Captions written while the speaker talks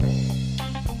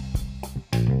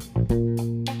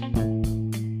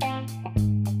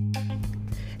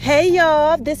Hey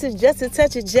y'all, this is Just a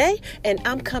Touch of J, and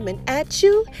I'm coming at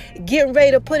you, getting ready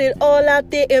to put it all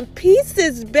out there in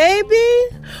pieces,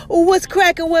 baby. What's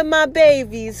cracking with my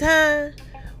babies, huh?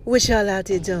 What y'all out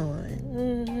there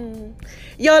doing?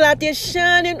 Y'all out there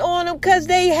shining on them because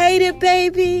they hate it,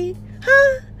 baby,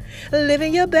 huh?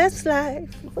 Living your best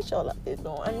life. What y'all out there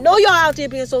doing? I know y'all out there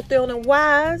being so thorough and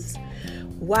wise.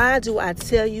 Why do I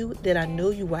tell you that I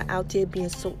know you are out there being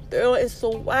so thorough and so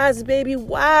wise, baby?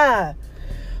 Why?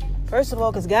 First of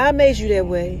all, because God made you that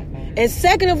way. And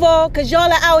second of all, because y'all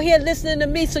are out here listening to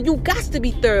me, so you got to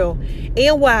be thorough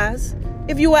and wise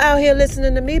if you are out here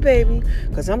listening to me, baby,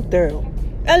 because I'm thorough.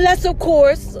 Unless, of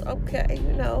course, okay,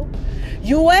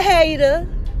 you a hater.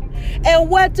 And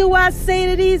what do I say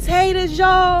to these haters,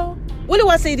 y'all? What do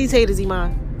I say to these haters,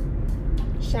 Iman?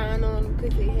 Shine on them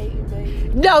because they hate you,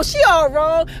 baby. No, she all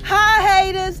wrong. Hi,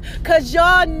 haters, because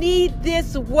y'all need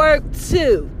this work,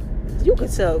 too. You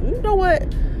can tell. You know what?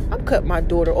 I'm cutting my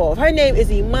daughter off. Her name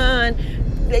is Iman.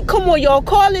 Come on, y'all.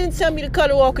 Call in and tell me to cut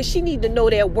her off because she need to know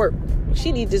that work.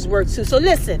 She needs this work, too. So,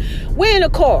 listen. We're in a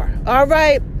car, all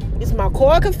right? It's my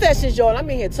car confessions, y'all. I'm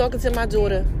in here talking to my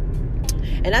daughter.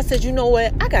 And I said, you know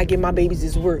what? I got to give my babies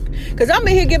this work. Because I'm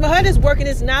in here giving her this work and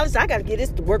this knowledge. So I got to give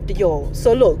this work to y'all.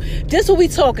 So look, this is what we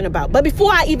talking about. But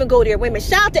before I even go there, wait a minute.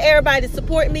 Shout out to everybody that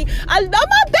support me. I love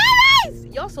my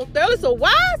babies. Y'all so thorough, so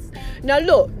wise. Now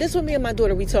look, this is what me and my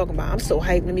daughter we talking about. I'm so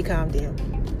hyped. Let me calm down.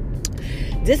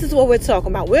 This is what we're talking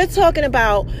about. We're talking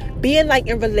about being like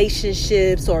in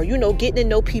relationships or, getting to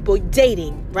know people,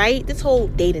 dating, right? This whole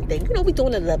dating thing. We're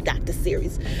doing a Love Doctor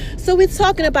series. So we're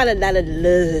talking about a lot of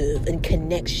love and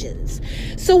connections.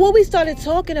 So what we started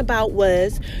talking about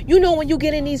was, when you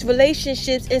get in these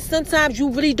relationships and sometimes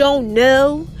you really don't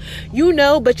know,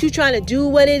 but you trying to do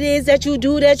what it is that you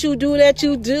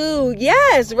do.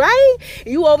 Yes, right?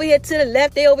 You over here to the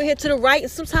left, they over here to the right. And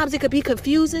sometimes it could be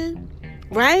confusing,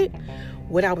 right?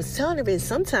 What I was telling her is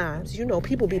sometimes,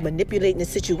 people be manipulating the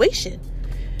situation.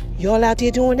 Y'all out there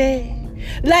doing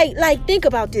that? Like, think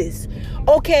about this.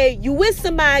 Okay, you with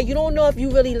somebody, you don't know if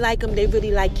you really like them, they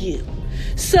really like you.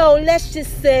 So let's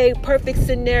just say, perfect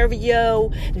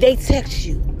scenario, they text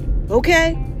you,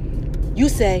 okay? You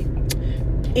say,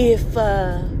 if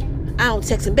I don't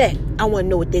text them back, I want to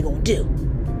know what they're going to do.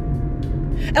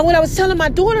 And what I was telling my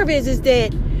daughter is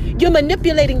that you're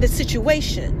manipulating the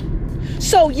situation.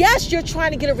 So yes, you're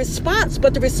trying to get a response,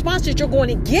 but the response that you're going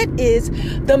to get is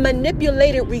the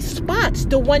manipulated response,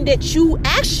 the one that you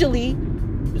actually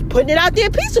putting it out there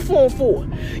in pizza form for.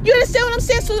 You understand what I'm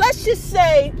saying? So let's just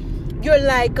say you're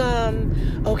like,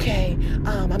 okay,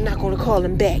 I'm not going to call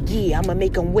him back. Yeah, I'm going to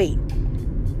make him wait.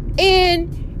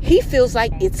 And he feels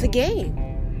like it's a game.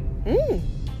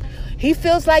 He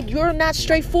feels like you're not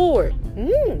straightforward.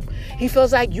 He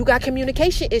feels like you got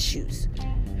communication issues.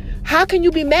 How can you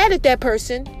be mad at that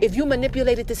person if you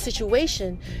manipulated the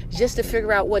situation just to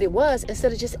figure out what it was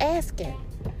instead of just asking?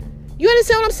 You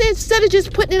understand what I'm saying? Instead of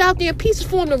just putting it out there in piece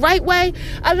form the right way,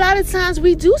 a lot of times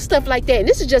we do stuff like that. And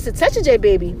this is just a touch of J,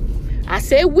 baby. I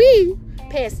said we,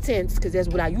 past tense, because that's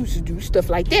what I used to do, stuff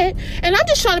like that. And I'm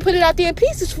just trying to put it out there in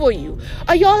pieces for you.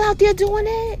 Are y'all out there doing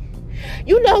that?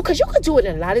 Because you could do it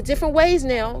in a lot of different ways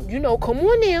now. Come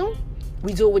on now.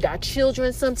 We do it with our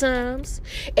children sometimes.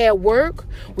 At work,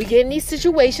 we get in these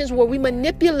situations where we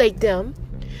manipulate them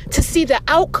to see the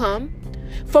outcome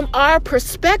from our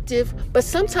perspective, but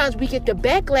sometimes we get the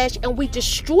backlash and we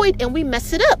destroy it and we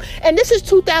mess it up. And this is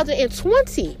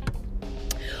 2020.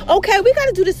 Okay, we got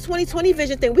to do this 2020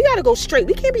 vision thing. We got to go straight.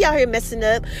 We can't be out here messing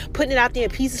up, putting it out there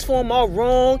in pieces form all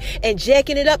wrong and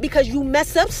jacking it up because you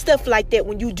mess up stuff like that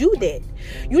when you do that.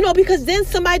 Because then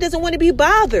somebody doesn't want to be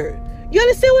bothered. You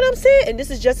understand what I'm saying? And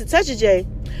this is just a touch of J.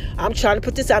 I'm trying to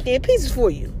put this out there in pieces for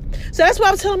you. So that's why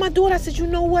I was telling my daughter, I said, you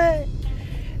know what?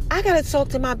 I got to talk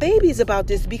to my babies about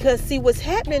this because, see, what's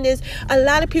happening is a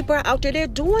lot of people are out there, they're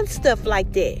doing stuff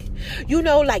like that.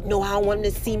 Like, no, I don't want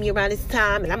them to see me around this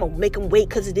time and I'm going to make them wait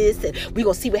because of this. And we're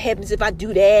going to see what happens if I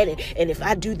do that. And if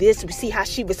I do this, we see how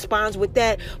she responds with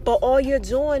that. But all you're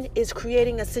doing is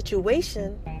creating a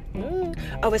situation,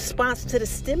 a response to the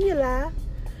stimuli.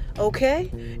 Okay?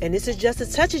 And this is just a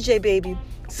touch of J, baby.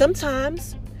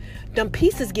 Sometimes them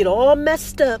pieces get all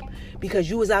messed up because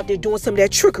you was out there doing some of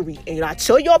that trickery. And I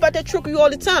tell y'all about that trickery all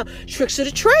the time. Tricks of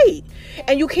the trade.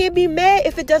 And you can't be mad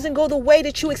if it doesn't go the way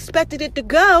that you expected it to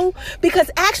go,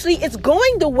 because actually it's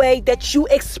going the way that you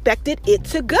expected it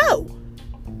to go.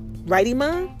 Right,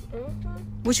 Iman?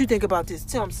 What you think about this?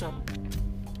 Tell them something.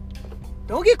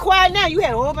 Don't get quiet now. You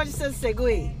had a whole bunch of stuff to say. Go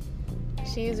ahead.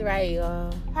 She's right,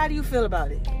 y'all. How do you feel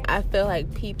about it? I feel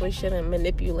like people shouldn't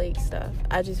manipulate stuff.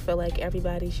 I just feel like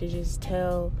everybody should just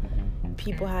tell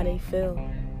people how they feel.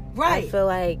 Right. I feel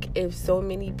like if so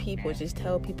many people just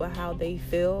tell people how they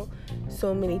feel,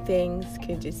 so many things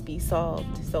can just be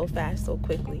solved so fast, so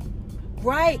quickly.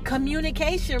 Right.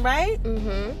 Communication, right?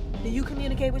 Mm-hmm. Do you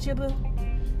communicate with your boo?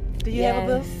 Do you Yes. have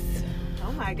a boo?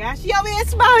 Oh my gosh. Yo, man,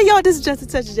 smiling, y'all. This is Just a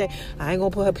Touch of J. I ain't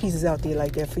gonna put her pieces out there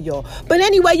like that for y'all. But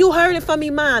anyway, you heard it from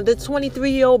Iman, the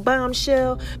 23-year-old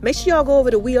bombshell. Make sure y'all go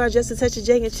over to We Are Just a Touch of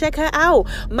J and check her out.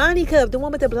 Monica, the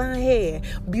one with the blonde hair.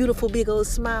 Beautiful, big old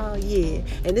smile, yeah.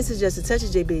 And this is Just a Touch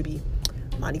of J, baby.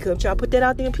 Monica, try to put that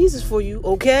out there in pieces for you,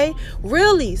 okay?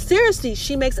 Really, seriously,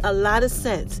 she makes a lot of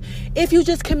sense. If you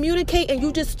just communicate and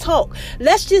you just talk,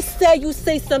 let's just say you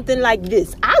say something like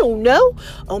this. I don't know.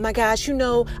 Oh my gosh,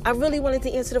 I really wanted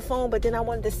to answer the phone, but then I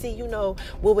wanted to see,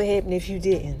 what would happen if you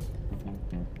didn't.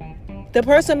 The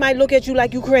person might look at you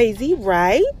like you crazy,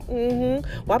 right?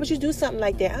 Why would you do something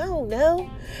like that? I don't know.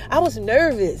 I was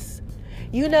nervous.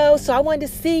 So I wanted to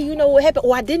see, what happened.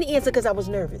 Or I didn't answer because I was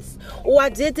nervous. Or I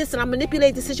did this and I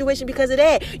manipulated the situation because of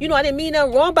that. I didn't mean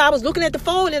nothing wrong, but I was looking at the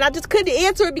phone and I just couldn't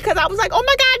answer it because I was like, oh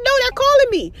my God, no, they're calling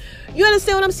me. You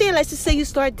understand what I'm saying? Let's just say you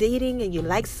start dating and you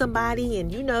like somebody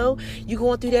and, you're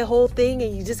going through that whole thing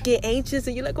and you just get anxious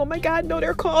and you're like, oh my God, no,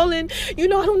 they're calling. I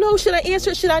don't know. Should I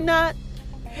answer? Should I not?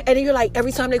 And then you're like,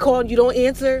 every time they call, you don't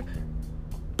answer.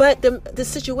 But the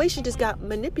situation just got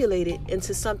manipulated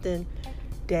into something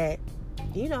that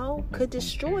could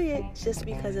destroy it just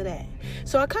because of that.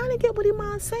 So I kind of get what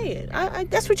Iman's saying. I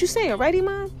that's what you're saying, right,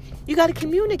 Iman? You got to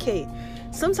communicate.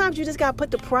 Sometimes you just got to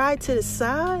put the pride to the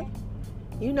side,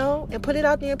 and put it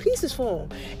out there in pieces for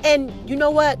them. And you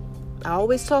know what? I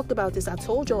always talked about this. I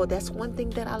told y'all that's one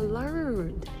thing that I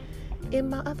learned in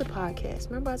my other podcast.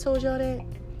 Remember I told y'all that?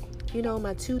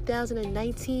 My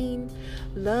 2019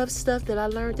 love stuff that I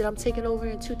learned that I'm taking over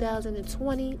in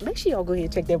 2020. Make sure y'all go ahead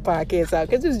and check that podcast out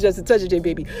because this is Just a Touch of J,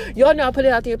 baby. Y'all know I put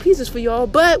it out there in pieces for y'all.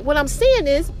 But what I'm saying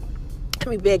is, let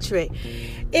me backtrack,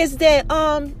 is that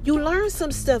you learn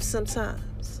some stuff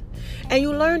sometimes. And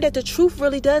you learn that the truth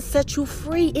really does set you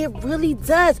free. It really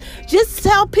does. Just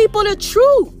tell people the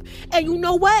truth. And you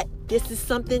know what? This is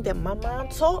something that my mom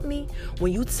taught me.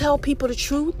 When you tell people the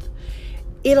truth,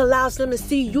 it allows them to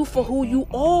see you for who you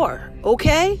are,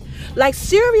 okay? Like,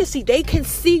 seriously, they can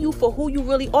see you for who you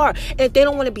really are. And if they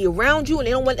don't want to be around you and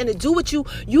they don't want anything to do with you,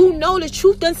 the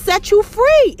truth doesn't set you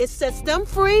free. It sets them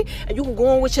free, and you can go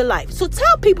on with your life. So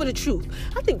tell people the truth.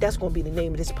 I think that's going to be the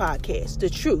name of this podcast, The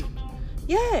Truth.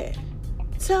 Yeah.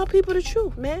 Tell people the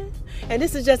truth, man. And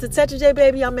this is Just a Touch of J,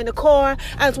 baby. I'm in the car.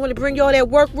 I just want to bring y'all that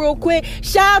work real quick.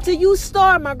 Shout out to you,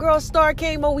 Star. My girl Star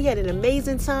came over. We had an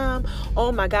amazing time.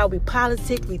 Oh my God, we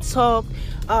politicked, we talked.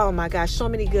 Oh my gosh, so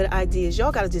many good ideas.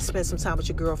 Y'all got to just spend some time with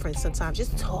your girlfriend sometimes,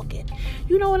 just talking.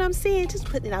 You know what I'm saying? Just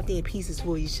putting it out there in pieces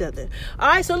for each other. All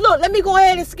right, so look, let me go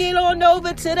ahead and skate on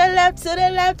over to the left, to the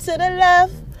left, to the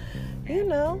left.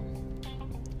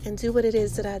 And do what it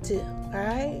is that I do. All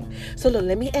right? So look,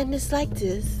 let me end this like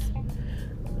this.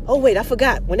 Oh, wait, I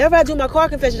forgot. Whenever I do my car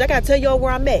confessions, I got to tell y'all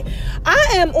where I'm at. I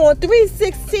am on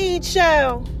 316,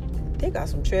 child. They got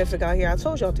some traffic out here. I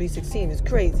told y'all 316 is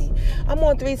crazy. I'm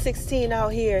on 316 out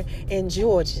here in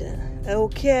Georgia.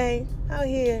 Okay? Out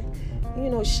here,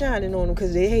 shining on them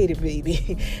because they hate it,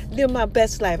 baby. Live my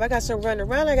best life. I got some running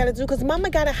around I got to do because Mama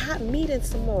got a hot meeting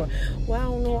some more. Well, I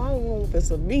don't know if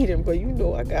it's a meeting, but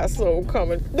I got something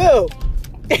coming. No.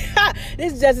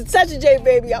 This is Just a Touch of J,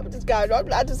 baby. I just got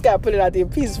to put it out there in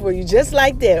pieces for you just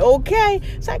like that, okay?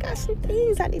 So I got some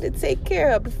things I need to take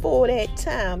care of before that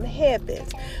time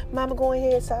happens. Mama, go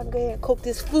ahead so I can go ahead and cook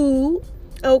this food,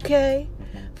 okay?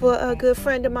 For a good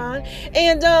friend of mine.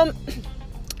 And,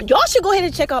 y'all should go ahead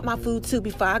and check out my food too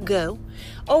before I go.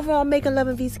 Over on Making Love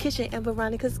in V's Kitchen and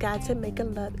Veronica's Guide to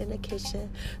Making Love in the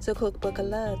Kitchen. So cookbook of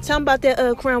love. Tell them about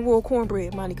that Crown Royal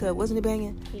cornbread, Monica. Wasn't it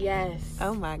banging? Yes.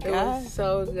 Oh my It God. was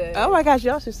so good. Oh my gosh,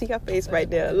 y'all should see her face right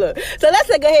there. Look. So let's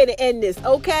go ahead and end this,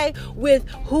 okay? With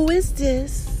Who Is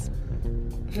This?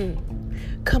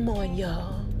 Come on,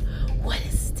 y'all. What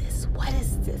is this? What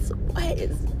is this? What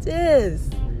is this?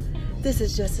 This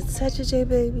is Just a Touch of J,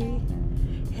 baby.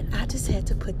 And I just had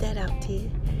to put that out there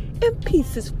in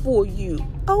pieces for you.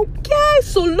 Okay,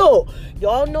 so look,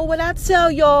 y'all know what I tell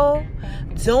y'all.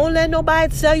 Don't let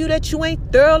nobody tell you that you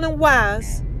ain't thorough and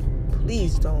wise.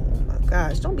 Please don't. Oh my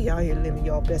gosh, don't be out here living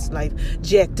your best life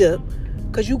jacked up.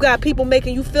 Because you got people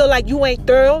making you feel like you ain't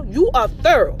thorough. You are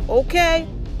thorough, okay?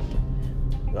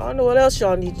 Y'all know what else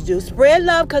y'all need to do. Spread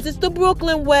love because it's the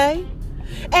Brooklyn way.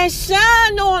 And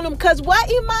shine on them because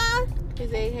what, Iman?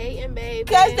 Because they hating, baby.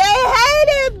 Because they hate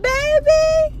it,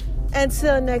 baby.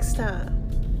 Until next time,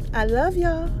 I love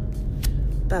y'all.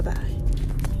 Bye-bye.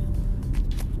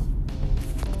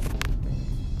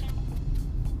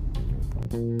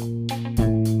 it.